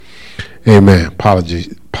Amen.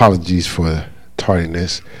 Apologies for the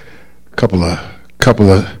tardiness. Couple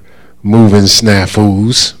of moving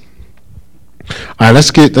snafus. All right,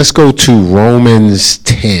 let's go to Romans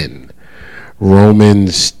 10.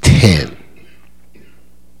 Romans 10.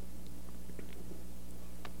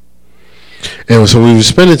 And so we were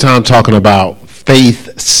spending time talking about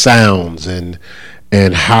faith sounds and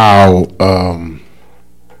how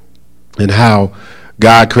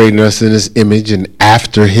God created us in his image and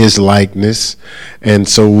after his likeness. And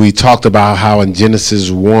so we talked about how in Genesis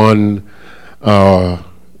 1,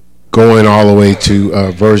 going all the way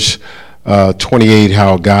to verse 28,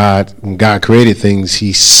 how when God created things,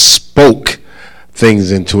 he spoke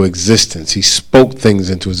things into existence. He spoke things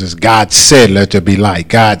into existence. God said, let there be light.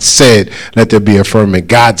 God said, let there be a firmament.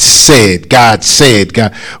 God said. God.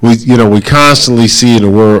 We constantly see in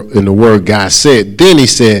the word God said. Then he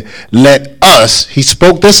said, let us. He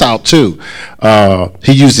spoke this out too.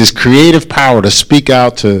 He used his creative power to speak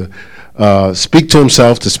out, to speak to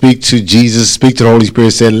himself, to speak to Jesus, speak to the Holy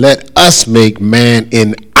Spirit. Said, let us make man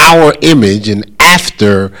in our image and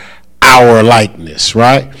after our likeness,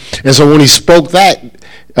 right? And so when he spoke that,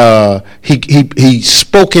 he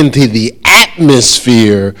spoke into the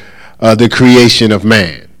atmosphere, the creation of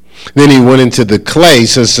man. Then he went into the clay,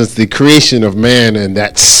 since the creation of man and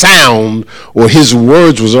that sound or his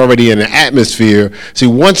words was already in the atmosphere. See,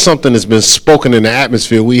 once something has been spoken in the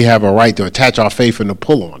atmosphere, we have a right to attach our faith and to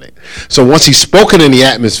pull on it. So once he spoke it in the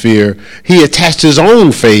atmosphere, he attached his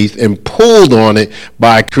own faith and pulled on it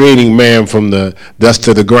by creating man from the dust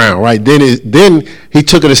to the ground, right? Then he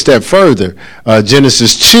took it a step further.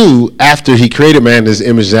 Genesis 2, after he created man in his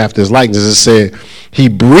image after his likeness, it said he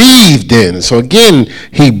breathed in. So again,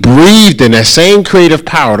 he breathed in that same creative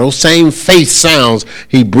power, those same faith sounds.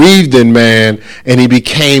 He breathed in man and he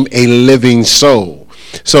became a living soul.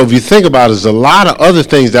 So if you think about it, there's a lot of other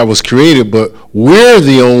things that was created, but we're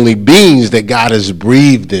the only beings that God has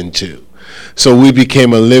breathed into. So we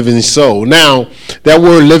became a living soul. Now, that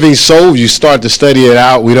word living soul, you start to study it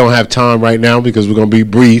out. We don't have time right now because we're going to be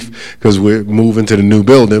brief because we're moving to the new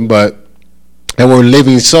building. But that word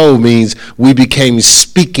living soul means we became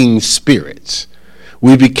speaking spirits.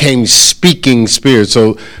 We became speaking spirits.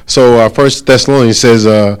 So 1 Thessalonians says,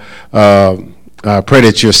 pray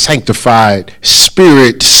that you're sanctified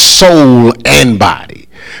spirit, soul, and body.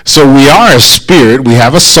 So we are a spirit. We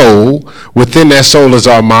have a soul. Within that soul is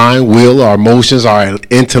our mind, will, our emotions, our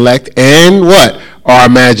intellect, and what? Our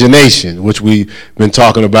imagination, which we've been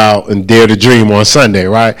talking about in Dare to Dream on Sunday,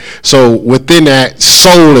 right? So within that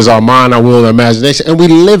soul is our mind, our will, and our imagination, and we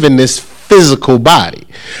live in this physical body,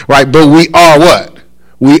 right? But we are what?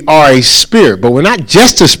 We are a spirit, but we're not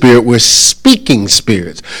just a spirit, we're speaking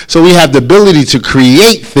spirits. So we have the ability to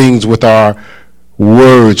create things with our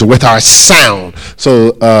words, with our sound.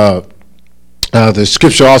 So the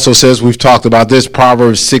scripture also says, we've talked about this,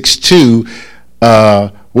 Proverbs 6:2,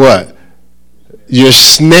 what? You're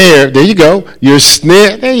snared, there you go. You're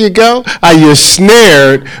snared, there you go. You're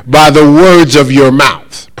snared by the words of your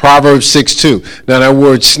mouth. Proverbs 6:2. Now that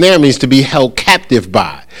word snare means to be held captive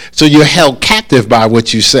by. So you're held captive by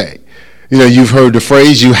what you say. You know, you've heard the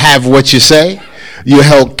phrase, you have what you say. You're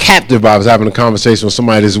held captive by. I was having a conversation with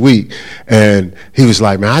somebody this week, and he was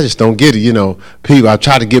like, man, I just don't get it. You know, I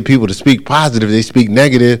try to get people to speak positive. They speak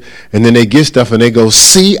negative, and then they get stuff, and they go,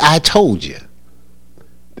 see, I told you.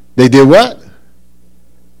 They did what?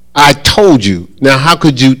 I told you. Now, how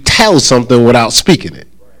could you tell something without speaking it?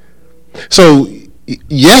 So,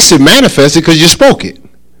 yes, it manifested because you spoke it.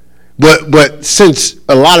 But since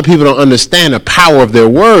a lot of people don't understand the power of their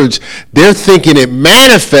words, they're thinking it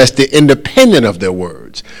manifested independent of their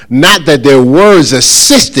words, not that their words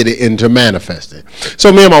assisted it into manifesting.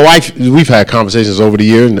 So me and my wife, we've had conversations over the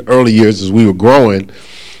years, in the early years as we were growing.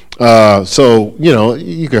 So, you know,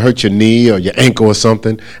 you could hurt your knee or your ankle or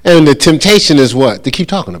something. And the temptation is what? To keep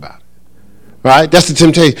talking about it. Right? That's the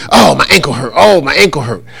temptation. Oh, my ankle hurt. Oh, my ankle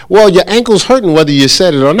hurt. Well, your ankle's hurting whether you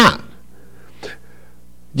said it or not.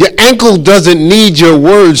 Your ankle doesn't need your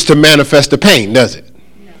words to manifest the pain, does it?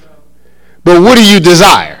 No. But what do you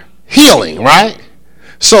desire? Healing, right?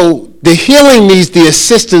 So the healing needs the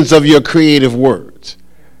assistance of your creative words,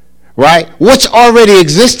 right? What's already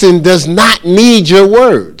existing does not need your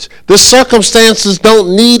words. The circumstances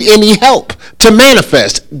don't need any help to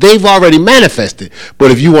manifest. They've already manifested. But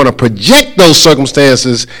if you want to project those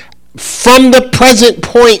circumstances from the present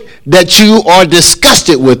point that you are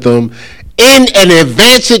disgusted with them, and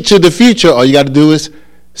advance it to the future, all you got to do is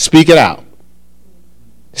speak it out.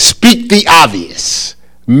 Speak the obvious.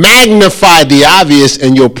 Magnify the obvious,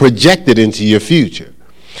 and you'll project it into your future.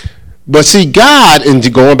 But see, God,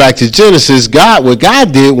 and going back to Genesis, what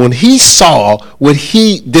God did when he saw what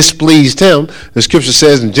he displeased him, the scripture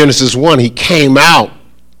says in Genesis 1, he came out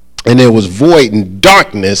and there was void and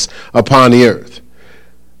darkness upon the earth.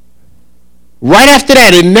 Right after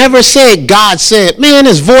that, it never said, God said, man,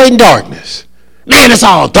 it's void and darkness. Man, it's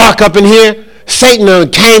all dark up in here. Satan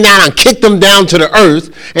came down and kicked them down to the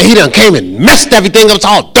earth, and he done came and messed everything up. It's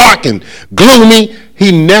all dark and gloomy.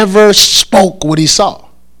 He never spoke what he saw.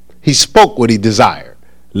 He spoke what he desired.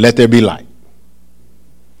 Let there be light.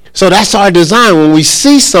 So that's our design. When we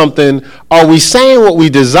see something, are we saying what we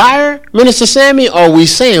desire, Minister Sammy, or are we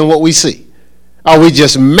saying what we see? Are we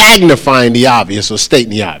just magnifying the obvious or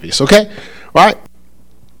stating the obvious, okay? Right?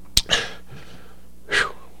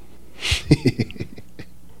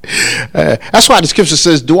 That's why the scripture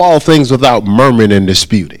says, do all things without murmuring and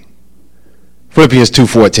disputing. Philippians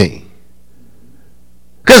 2:14.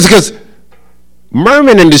 Because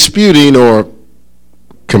murmuring and disputing or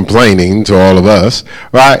complaining to all of us,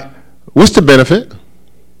 right? What's the benefit?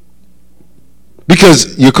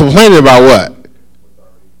 Because you're complaining about what?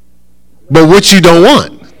 But what you don't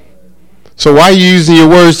want. So why are you using your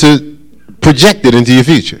words to project it into your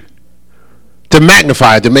future? To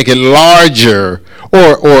magnify it, to make it larger,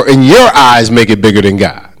 or in your eyes make it bigger than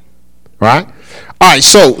God. Right? All right,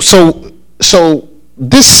 so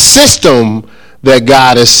this system that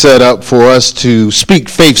God has set up for us to speak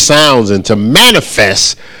faith sounds and to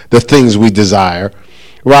manifest the things we desire,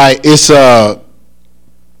 right? It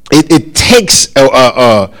takes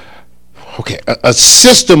a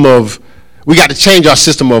system of, we got to change our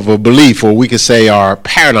system of a belief, or we could say our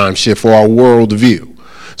paradigm shift or our worldview.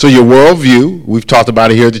 So your worldview, we've talked about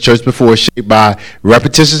it here at the church before, is shaped by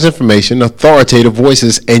repetitious information, authoritative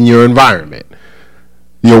voices, and your environment.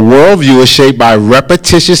 Your worldview is shaped by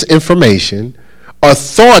repetitious information,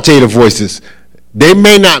 authoritative voices. They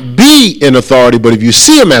may not be in authority, but if you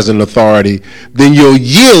see them as an authority, then you'll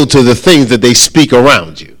yield to the things that they speak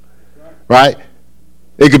around you, right?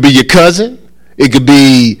 It could be your cousin. It could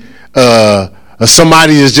be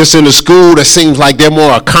somebody that's just in the school that seems like they're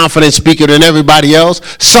more a confident speaker than everybody else.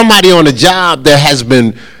 Somebody on the job that has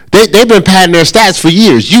been, they've been padding their stats for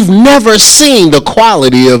years. You've never seen the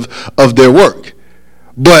quality of their work.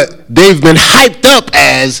 But they've been hyped up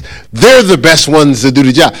as they're the best ones to do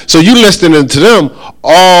the job. So you listening to them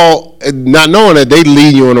all not knowing that they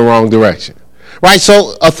lead you in the wrong direction. Right?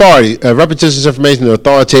 So authority, repetitious information,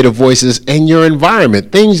 authoritative voices, and your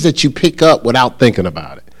environment, things that you pick up without thinking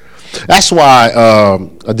about it. That's why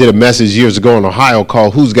I did a message years ago in Ohio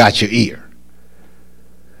called Who's Got Your Ear?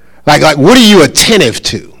 Like what are you attentive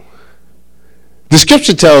to? The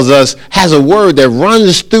scripture tells us, has a word that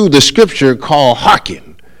runs through the scripture called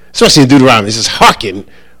hearken. Especially in Deuteronomy, it says hearken.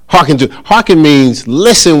 Hearken means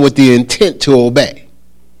listen with the intent to obey.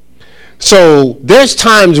 So there's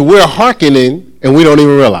times we're hearkening and we don't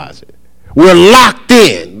even realize it. We're locked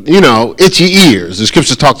in, itchy ears. The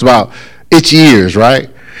scripture talks about itchy ears, right?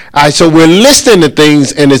 All right, so we're listening to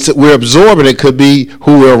things and we're absorbing it, could be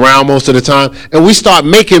who we're around most of the time, and we start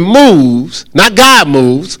making moves, not God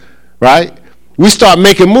moves, right? We start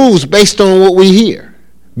making moves based on what we hear,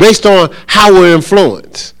 based on how we're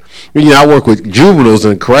influenced. I worked with juveniles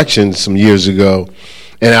in corrections some years ago,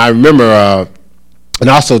 and I remember, and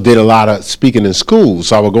also did a lot of speaking in schools.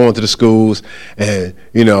 So I would go into the schools, and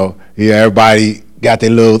everybody got their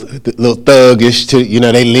little thuggish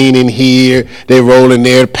they lean in here, they roll in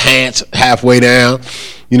their pants halfway down.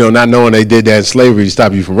 Not knowing they did that in slavery to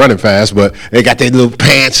stop you from running fast, but they got their little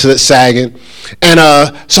pants sagging. And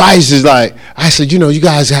so I said, you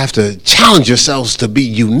guys have to challenge yourselves to be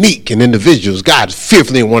unique and individuals. God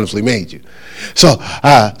fearfully and wonderfully made you. So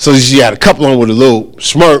you had a couple on with a little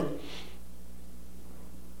smirk.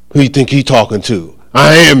 Who you think you talking to?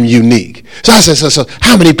 I am unique. So I said, so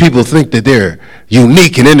how many people think that they're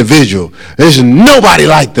unique and individual? There's nobody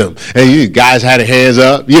like them. And you guys had their hands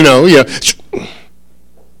up,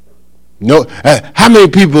 No, how many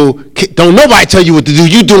people don't nobody tell you what to do?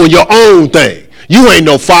 You doing your own thing. You ain't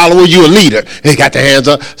no follower. You a leader. They got their hands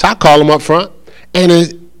up. So I call them up front, and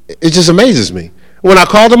it just amazes me. When I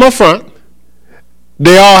called them up front,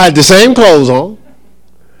 they all had the same clothes on.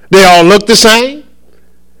 They all looked the same.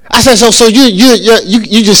 I said, so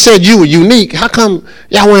you just said you were unique. How come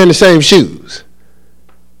y'all wearing the same shoes?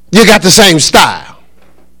 You got the same style.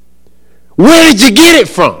 Where did you get it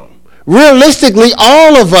from? Realistically,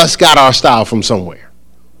 all of us got our style from somewhere.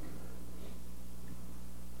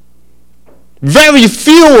 Very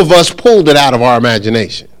few of us pulled it out of our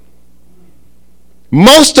imagination.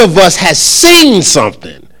 Most of us has seen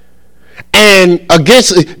something, and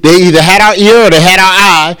they either had our ear or they had our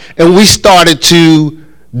eye, and we started to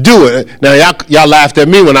Do it. Now, y'all laughed at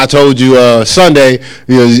me when I told you Sunday,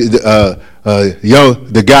 the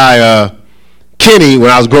guy, Kenny, when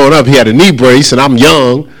I was growing up, he had a knee brace, and I'm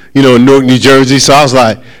young, in Newark, New Jersey. So I was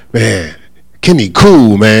like, man, Kenny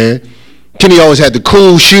cool, man. Kenny always had the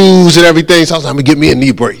cool shoes and everything. So I was like, I'm going to get me a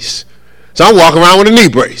knee brace. So I'm walking around with a knee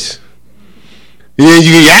brace. And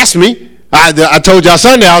you asked me. I told y'all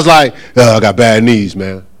Sunday, I was like, I got bad knees,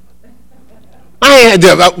 man.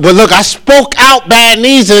 But look, I spoke out bad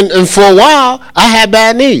knees, and for a while, I had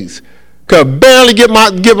bad knees. Could barely get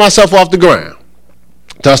myself off the ground.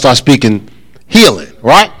 Until I start speaking healing,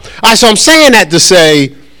 right? All right, so I'm saying that to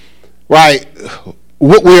say, right,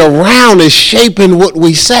 what we're around is shaping what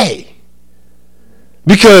we say.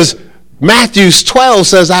 Because Matthew 12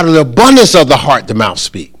 says, out of the abundance of the heart, the mouth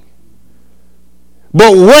speaks.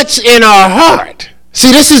 But what's in our heart?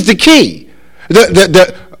 See, this is the key.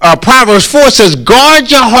 Proverbs 4 says, guard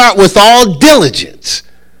your heart with all diligence.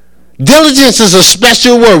 Diligence is a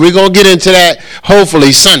special word. We're going to get into that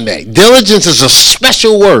hopefully Sunday. Diligence is a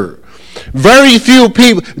special word. Very few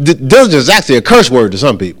people, diligence is actually a curse word to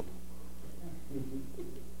some people.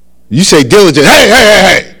 You say diligent,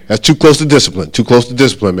 hey. That's too close to discipline. Too close to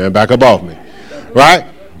discipline, man. Back up off me. Right?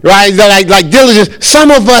 Like diligence. Some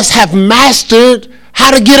of us have mastered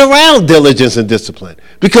how to get around diligence and discipline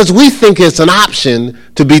because we think it's an option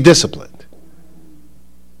to be disciplined.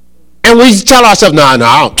 And we tell ourselves,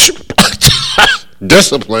 no,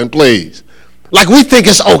 discipline, please. Like we think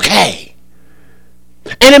it's okay.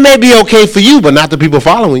 And it may be okay for you, but not the people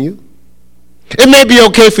following you. It may be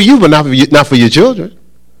okay for you, but not for your children.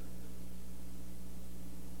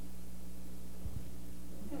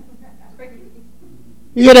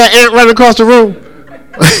 You hear that ant running across the room?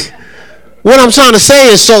 What I'm trying to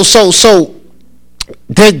say is,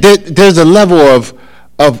 there's a level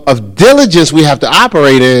of diligence we have to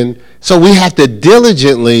operate in. So we have to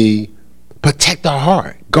diligently protect our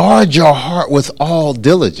heart. Guard your heart with all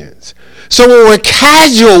diligence. So when we're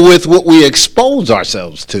casual with what we expose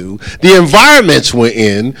ourselves to, the environments we're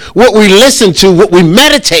in, what we listen to, what we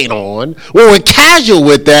meditate on, when we're casual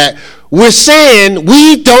with that, we're saying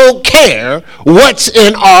we don't care what's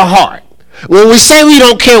in our heart. When we say we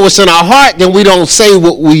don't care what's in our heart, then we don't say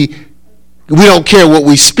we don't care what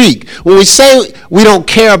we speak. When we say we don't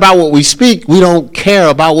care about what we speak, we don't care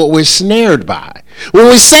about what we're snared by. When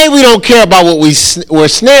we say we don't care about what we're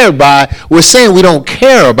snared by, we're saying we don't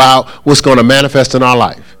care about what's going to manifest in our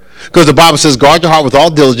life. Because the Bible says, guard your heart with all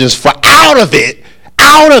diligence, for out of it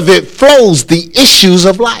flows the issues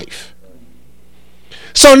of life.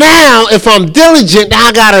 So now, if I'm diligent,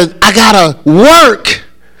 I gotta work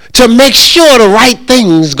to make sure the right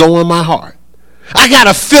things go in my heart. I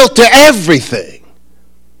gotta filter everything.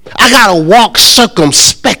 I gotta walk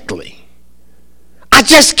circumspectly. I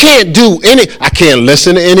just can't I can't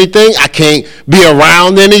listen to anything. I can't be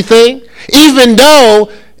around anything, even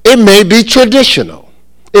though it may be traditional.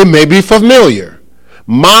 It may be familiar.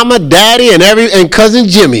 Mama, daddy, and cousin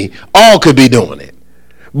Jimmy all could be doing it.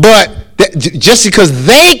 But just because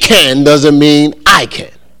they can doesn't mean I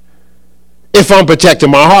can. If I'm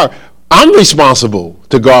protecting my heart, I'm responsible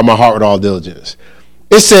to guard my heart with all diligence.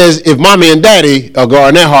 It says if mommy and daddy are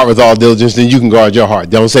guarding their heart with all diligence, then you can guard your heart.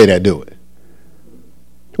 Don't say that, do it.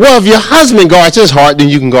 Well, if your husband guards his heart, then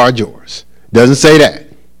you can guard yours. Doesn't say that.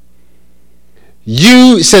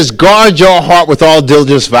 It says guard your heart with all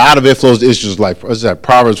diligence, for out of it flows the issues of life. Is that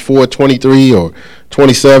Proverbs 4:23 or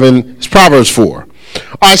 27? It's Proverbs 4.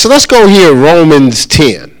 All right, so let's go here, Romans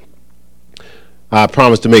 10. I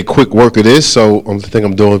promised to make quick work of this, so I think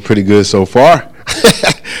I'm doing pretty good so far.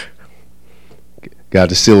 Got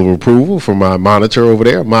the seal of approval from my monitor over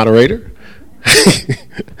there, moderator.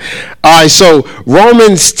 All right, so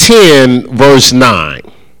Romans 10, verse 8.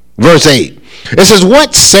 It says,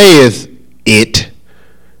 what saith it?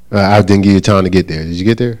 I didn't give you time to get there. Did you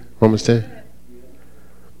get there, Romans 10?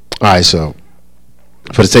 All right, so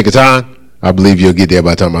for the sake of time, I believe you'll get there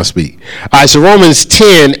by the time I speak. All right, so Romans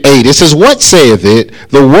 10:8, it says, what saith it?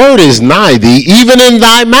 The word is nigh thee, even in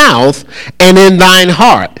thy mouth and in thine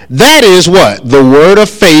heart. That is what? The word of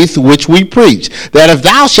faith which we preach. That if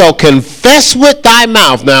thou shalt confess with thy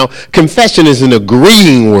mouth. Now, confession is an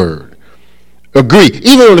agreeing word. Agree.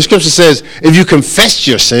 Even when the scripture says, if you confess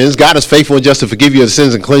your sins, God is faithful and just to forgive you of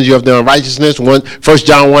sins and cleanse you of their unrighteousness. 1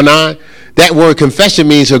 John 1:9. That word confession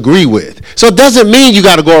means agree with. So it doesn't mean you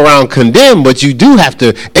got to go around condemn, but you do have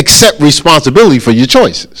to accept responsibility for your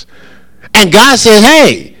choices. And God says,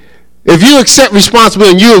 hey, if you accept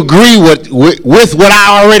responsibility and you agree with what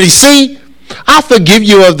I already see, I'll forgive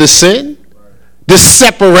you of the sin. this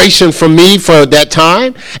separation from me for that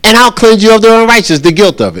time, and I'll cleanse you of the unrighteous, the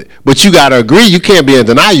guilt of it. But you got to agree. You can't be in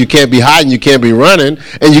denial. You can't be hiding. You can't be running.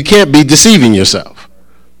 And you can't be deceiving yourself.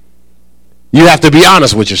 You have to be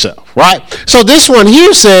honest with yourself, right? So this one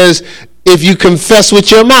here says, if you confess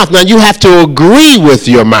with your mouth. Now you have to agree with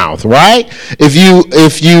your mouth, right?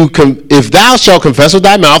 If thou shalt confess with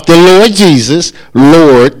thy mouth the Lord Jesus,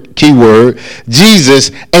 Lord, keyword,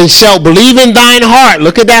 Jesus, and shalt believe in thine heart.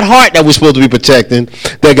 Look at that heart that we're supposed to be protecting,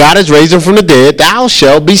 that God has raised him from the dead, thou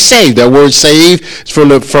shalt be saved. That word saved is from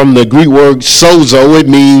the Greek word sozo. It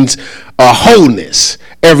means wholeness.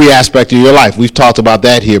 Every aspect of your life. We've talked about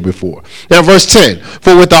that here before. Now, verse 10.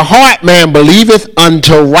 For with the heart man believeth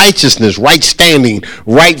unto righteousness, right standing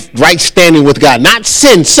with God. Not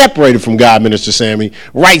sin separated from God, Minister Sammy.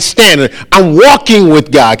 Right standing. I'm walking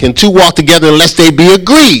with God. Can two walk together unless they be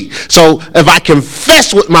agreed? So if I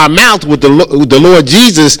confess with my mouth with the Lord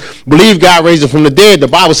Jesus, believe God raised him from the dead, the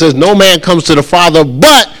Bible says no man comes to the Father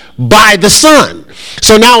but by the Son.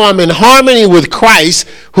 So now I'm in harmony with Christ,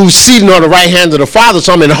 who's seated on the right hand of the Father.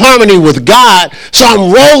 So I'm in harmony with God. So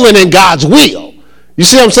I'm rolling in God's will. You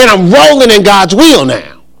see what I'm saying? I'm rolling in God's will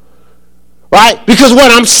now. Right? Because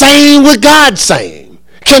what I'm saying with God's saying.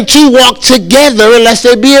 Can two walk together unless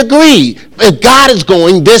they be agreed? If God is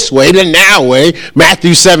going this way, then our way,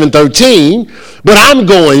 Matthew 7:13, but I'm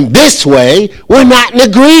going this way, we're not in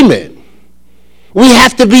agreement. We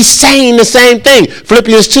have to be saying the same thing.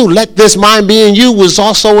 Philippians 2, let this mind be in you was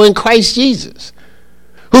also in Christ Jesus,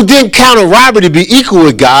 who didn't count a robbery to be equal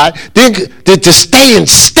with God, to stay in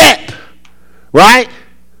step, right?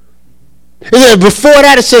 And then before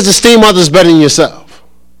that it says esteem others better than yourself.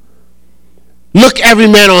 Look every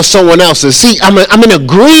man on someone else's. See, I'm in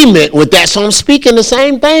agreement with that, so I'm speaking the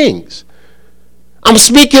same things. I'm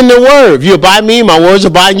speaking the word. If you abide me, my words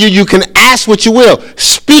abide in you. You can ask what you will.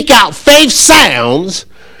 Speak out faith sounds,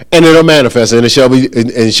 and it'll manifest, and it shall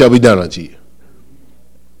be done unto you.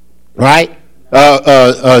 Right?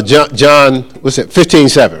 John, what's it?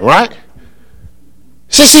 15:7. Right?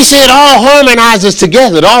 Since he said, it all harmonizes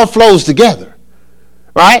together. It all flows together.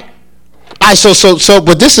 Right? All right,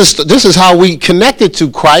 but this is how we connected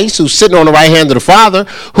to Christ, who's sitting on the right hand of the Father,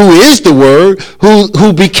 who is the Word,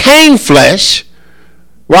 who became flesh.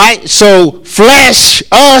 Right? So flesh,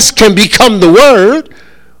 us, can become the word.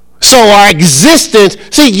 So our existence,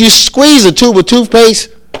 see, you squeeze a tube of toothpaste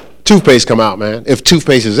come out, man, if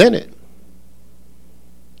toothpaste is in it.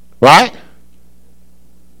 Right?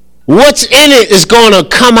 What's in it is going to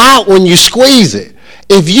come out when you squeeze it.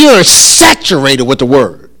 If you're saturated with the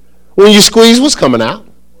word, when you squeeze, what's coming out?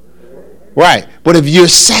 Right. But if you're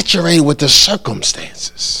saturated with the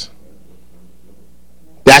circumstances,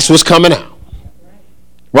 that's what's coming out.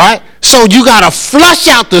 Right? So you got to flush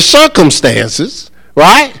out the circumstances,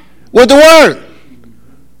 right, with the word.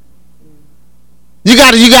 You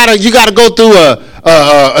got to go through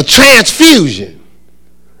a transfusion,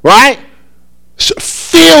 right? So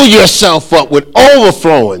fill yourself up with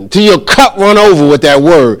overflowing till your cup run over with that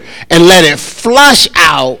word and let it flush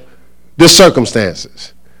out the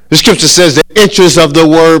circumstances. The scripture says the interest of the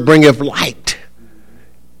word bringeth light,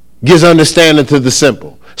 gives understanding to the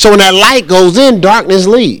simple. So when that light goes in, darkness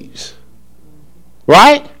leaves.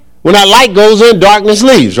 Right? When that light goes in, darkness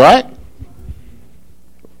leaves, right?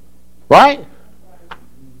 Right?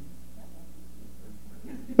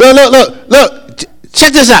 Look.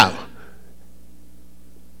 Check this out.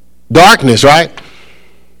 Darkness, right?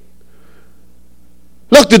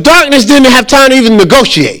 Look, the darkness didn't have time to even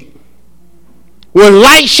negotiate. When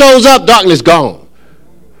light shows up, darkness gone.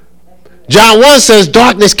 John 1 says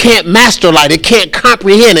darkness can't master light. It can't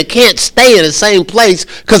comprehend. It can't stay in the same place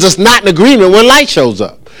because it's not in agreement when light shows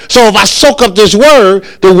up. So if I soak up this word,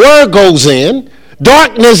 the word goes in,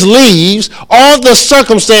 darkness leaves, all the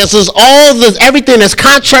circumstances, everything that's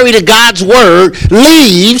contrary to God's word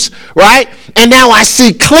leaves, right? And now I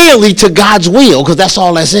see clearly to God's will because that's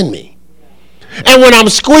all that's in me. And when I'm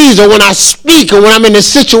squeezed or when I speak or when I'm in a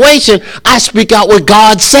situation, I speak out what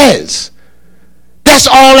God says. That's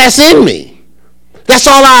all that's in me. That's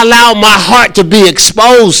all I allow my heart to be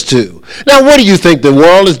exposed to. Now, what do you think the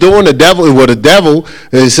world is doing? The devil,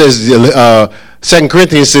 it says, 2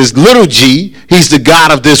 Corinthians says, little g, he's the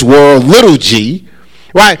God of this world, little g.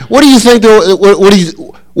 Right? What do you think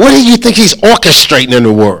what do you think he's orchestrating in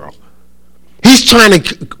the world? He's trying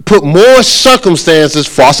to put more circumstances,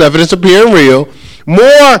 false evidence appearing real,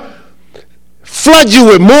 flood you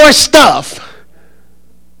with more stuff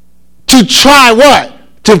to try what?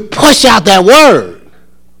 To push out that word.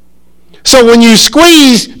 So when you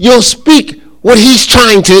squeeze, you'll speak what he's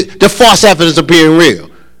trying to, the false evidence appearing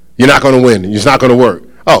real. You're not going to win. It's not going to work.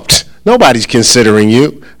 Oh, Nobody's considering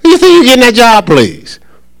you. Who you think you're getting that job, please?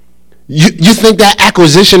 You think that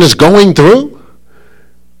acquisition is going through?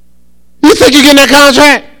 You think you're getting that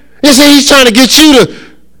contract? You say he's trying to get you to,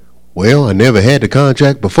 well, I never had the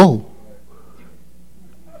contract before.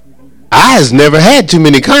 I has never had too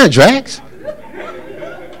many contracts.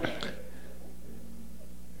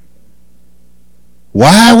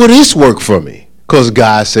 Why would this work for me? Because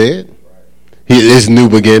God said it's new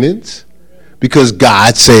beginnings. Because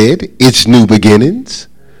God said it's new beginnings.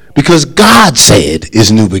 Because God said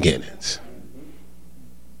it's new beginnings.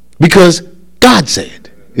 Because God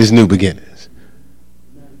said it's new beginnings.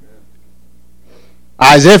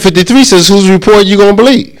 Isaiah 53 says, whose report you going to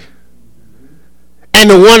believe? And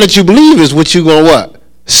the one that you believe is what you going to what?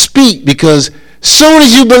 Speak, because soon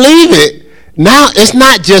as you believe it, now it's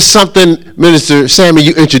not just something, Minister Sammy,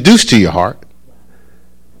 you introduced to your heart.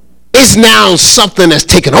 It's now something that's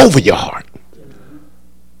taken over your heart.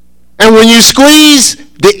 And when you squeeze,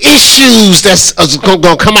 the issues that's going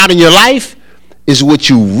to come out in your life is what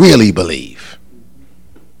you really believe.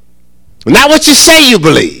 Not what you say you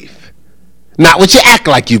believe. Not what you act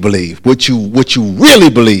like you believe. What you really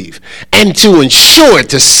believe. And to ensure it,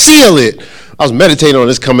 to seal it. I was meditating on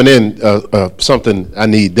this coming in, something I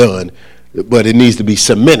need done, but it needs to be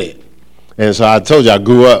cemented. And so I told you I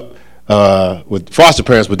grew up with foster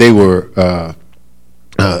parents, but they work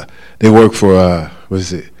for, what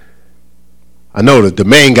is it? I know that the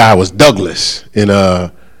main guy was Douglas in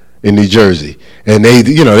New Jersey, and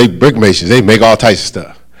they brick masons. They make all types of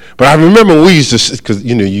stuff. But I remember we used to, because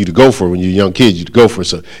you to go for when you're young kids, you to go for,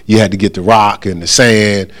 so you had to get the rock and the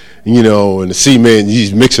sand, and the cement. You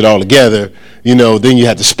just mix it all together. Then you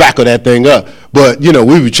had to spackle that thing up. But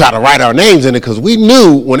we would try to write our names in it because we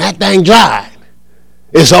knew when that thing dried,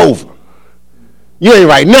 it's over. You ain't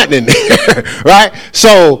write nothing in there, right?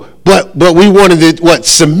 So, but we wanted it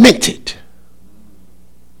cemented.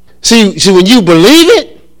 See, when you believe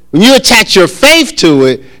it, when you attach your faith to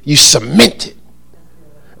it, you cement it.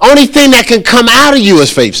 Only thing that can come out of you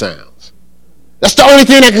is faith sounds. That's the only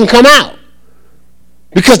thing that can come out.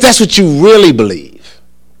 Because that's what you really believe.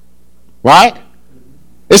 Right?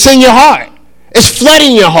 It's in your heart. It's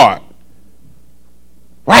flooding your heart.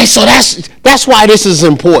 Right? So that's why this is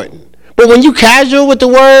important. But when you casual with the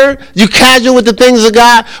word, you casual with the things of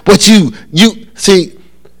God, but you see,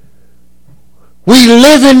 we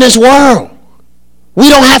live in this world. We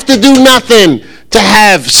don't have to do nothing to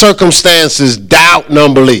have circumstances, doubt, and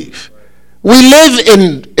unbelief. We live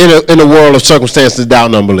in a world of circumstances, doubt,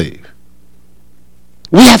 and unbelief.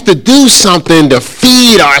 We have to do something to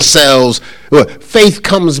feed ourselves. Faith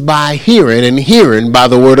comes by hearing, and hearing by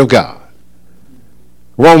the word of God.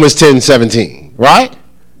 Romans 10:17, right?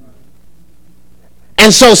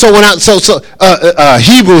 And so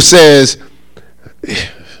Hebrews says, I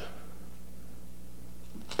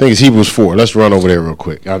think it's Hebrews 4. Let's run over there real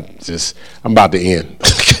quick. I'm about to end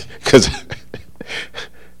because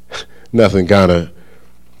nothing kind of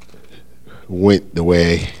went the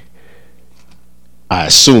way I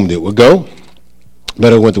assumed it would go,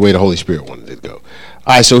 but it went the way the Holy Spirit wanted it to go.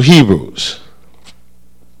 All right, so Hebrews.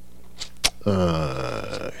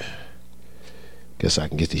 Guess I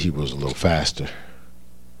can get to Hebrews a little faster.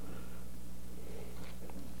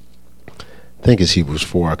 I think it's Hebrews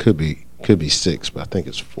 4. I could be 6, but I think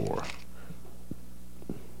it's 4.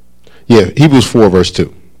 Yeah, Hebrews 4 verse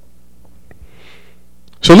 2.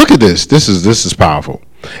 So look at this. This is powerful.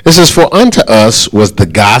 It says, for unto us was the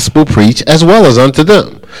gospel preached as well as unto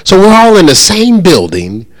them. So we're all in the same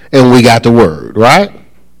building and we got the word, right?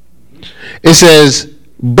 It says,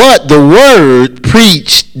 but the word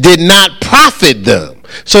preached did not profit them.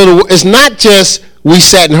 So it's not just we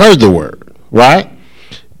sat and heard the word, right?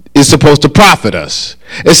 It's supposed to profit us.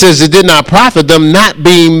 It says it did not profit them, not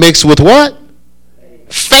being mixed with what?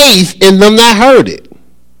 Faith in them that heard it.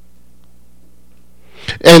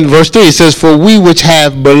 And verse 3, it says, for we which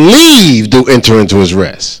have believed do enter into his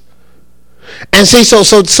rest. And see, so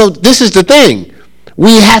this is the thing.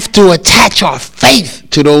 We have to attach our faith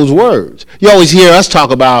to those words. You always hear us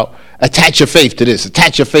talk about attach your faith to this,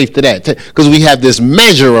 attach your faith to that, because we have this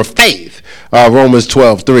measure of faith, Romans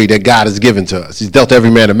 12:3, that God has given to us. He's dealt every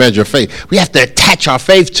man a measure of faith. We have to attach our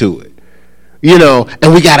faith to it,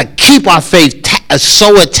 and we got to keep our faith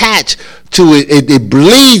so attached to it, it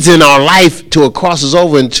bleeds in our life till it crosses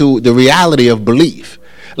over into the reality of belief.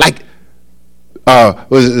 Like,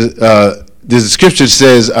 the scripture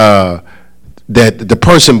says that the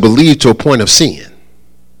person believed to a point of sin.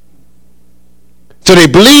 So they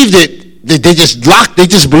believed it. They just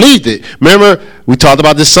believed it. Remember, we talked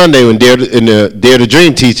about this Sunday in the Dare to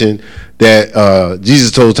Dream teaching that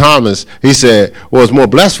Jesus told Thomas. He said, well, it's more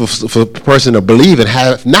blessed for a person to believe and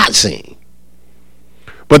have not seen.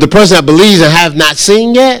 But the person that believes and have not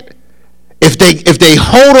seen yet, if they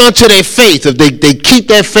hold on to their faith, if they keep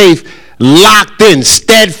their faith locked in,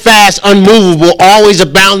 steadfast, unmovable, always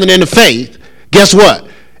abounding in the faith, guess what?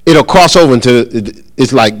 It'll cross over into,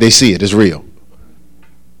 it's like they see it, it's real.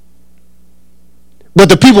 But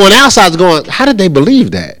the people on the outside is going, how did they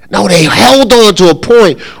believe that? No, they held on to a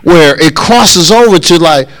point where it crosses over to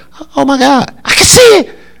like, oh my God, I can see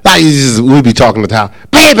it. Like we'll be talking to the house,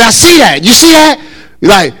 baby, I see that. You see that?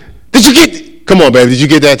 Like, did you get? Come on, baby, did you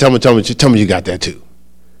get that? Tell me you got that too,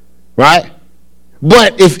 right?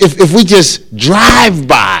 But if we just drive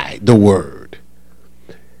by the word,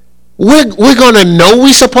 we're gonna know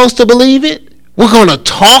we're supposed to believe it. We're gonna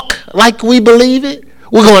talk like we believe it.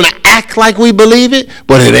 We're going to act like we believe it,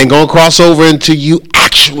 but it ain't going to cross over into you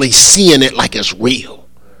actually seeing it like it's real.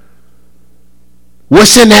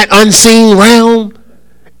 What's in that unseen realm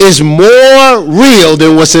is more real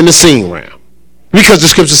than what's in the seen realm. Because the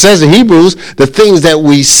scripture says in Hebrews, the things that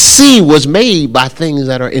we see was made by things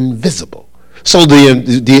that are invisible. So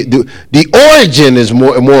the origin is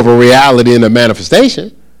more of a reality than a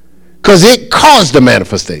manifestation because it caused the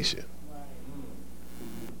manifestation.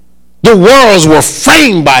 The worlds were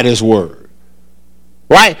framed by this word,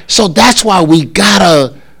 right? So that's why we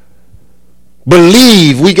gotta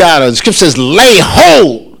believe. The scripture says lay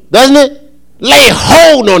hold, doesn't it? Lay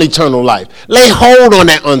hold on eternal life. Lay hold on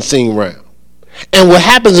that unseen realm. And what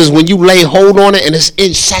happens is when you lay hold on it and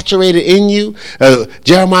it's saturated in you,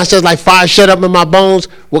 Jeremiah says like fire shut up in my bones,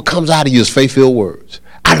 what comes out of you is faith-filled words.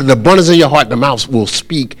 Out of the abundance of your heart, the mouth will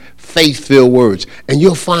speak faith-filled words, and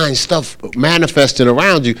you'll find stuff manifesting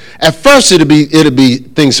around you. At first, it'll be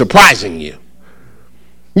things surprising you.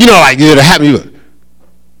 You know, like it'll happen.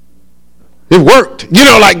 It worked.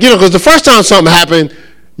 Because the first time something happened,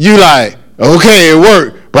 you like, okay, it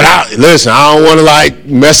worked. But I don't want to like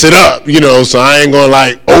mess it up. So I ain't gonna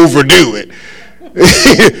like overdo it.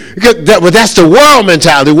 But that's the world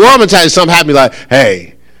mentality. The world mentality, something happened like,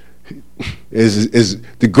 hey, is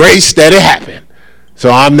the grace that it happened. So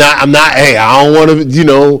I'm not, hey, I don't want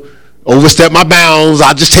to, overstep my bounds.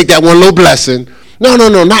 I'll just take that one little blessing. No,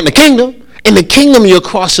 not in the kingdom. In the kingdom, you're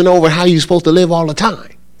crossing over how you're supposed to live all the time.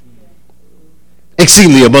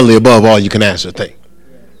 Exceedingly abundantly above all you can ask or think.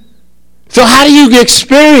 So how do you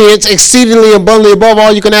experience exceedingly abundantly above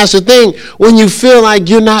all you can ask or think when you feel like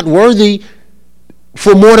you're not worthy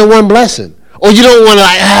for more than one blessing? Or you don't want to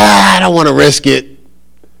I don't want to risk it.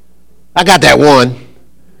 I got that one.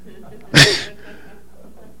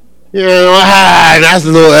 That's a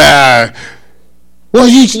little. Well,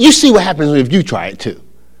 you see what happens if you try it too.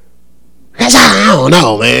 Because I don't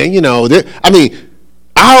know, man.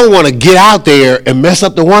 I don't want to get out there and mess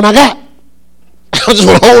up the one I got. I just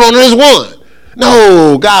want to hold on to this one.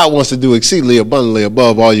 No, God wants to do exceedingly abundantly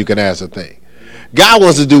above all you can ask or think. God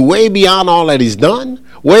wants to do way beyond all that he's done,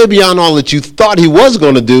 way beyond all that you thought he was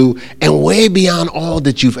going to do, and way beyond all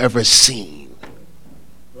that you've ever seen.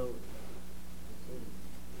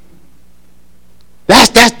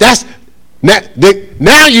 That's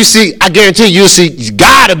now you see, I guarantee you'll see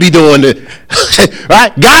God to be doing it,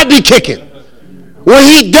 right? God be kicking. When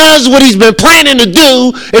he does what he's been planning to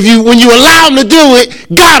do, when you allow him to do it,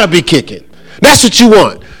 God will be kicking. That's what you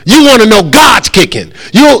want. You want to know God's kicking.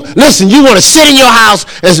 You want to sit in your house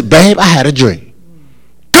and say, babe, I had a dream.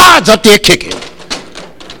 God's up there kicking.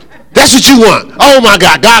 That's what you want. Oh my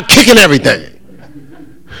God, God kicking everything.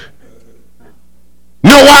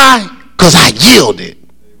 Know why? Because I yielded.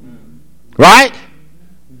 Right?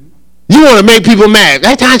 You want to make people mad.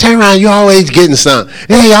 Every time I turn around, you're always getting something.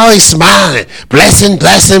 You're always smiling. Blessing,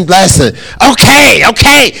 blessing, blessing. Okay.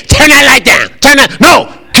 Turn that light down.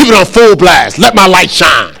 No. Keep it on full blast. Let my light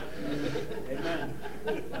shine.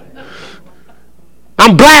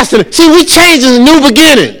 I'm blasting it. See, we changing new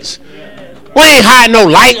beginnings. We ain't hiding no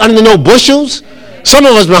light under no bushels. Some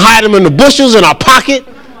of us been hiding them in the bushels in our pocket.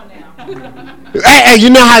 Hey, you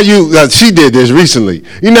know how she did this recently.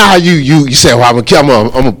 You know how you say, well, I'm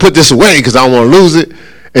gonna put this away because I don't want to lose it,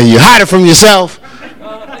 and you hide it from yourself.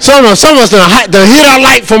 Some of us done hid our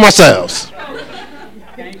light from ourselves.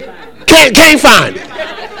 Can't find it.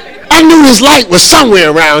 I knew this light was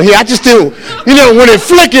somewhere around here. I just didn't, when it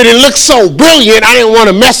flickered, it looked so brilliant. I didn't want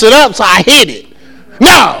to mess it up, so I hid it.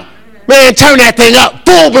 No, man, turn that thing up,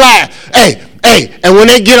 full blast. Hey, and when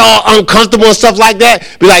they get all uncomfortable and stuff like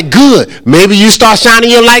that, be like, good, maybe you start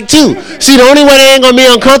shining your light too. See, the only way they ain't going to be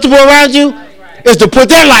uncomfortable around you is to put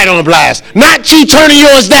their light on blast, not you turning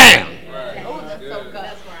yours down.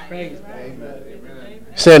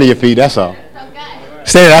 Stand on your feet, that's all.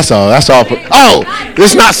 Stay. That's all. That's all. Oh,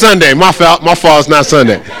 it's not Sunday. My fault. My fault. It's not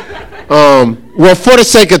Sunday. Well, for the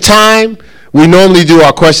sake of time, we normally do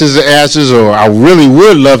our questions and answers, or I really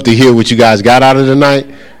would love to hear what you guys got out of the night.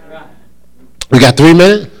 We got 3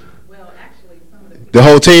 minutes? Well, actually, some of the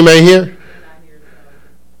whole team ain't here?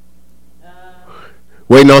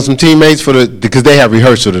 Waiting on some teammates because they have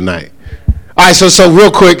rehearsal tonight. All right, so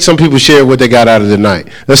real quick, some people share what they got out of the night.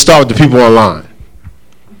 Let's start with the people online.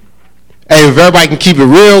 Hey, if everybody can keep it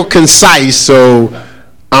real concise, so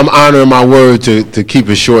I'm honoring my word to keep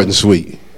it short and sweet.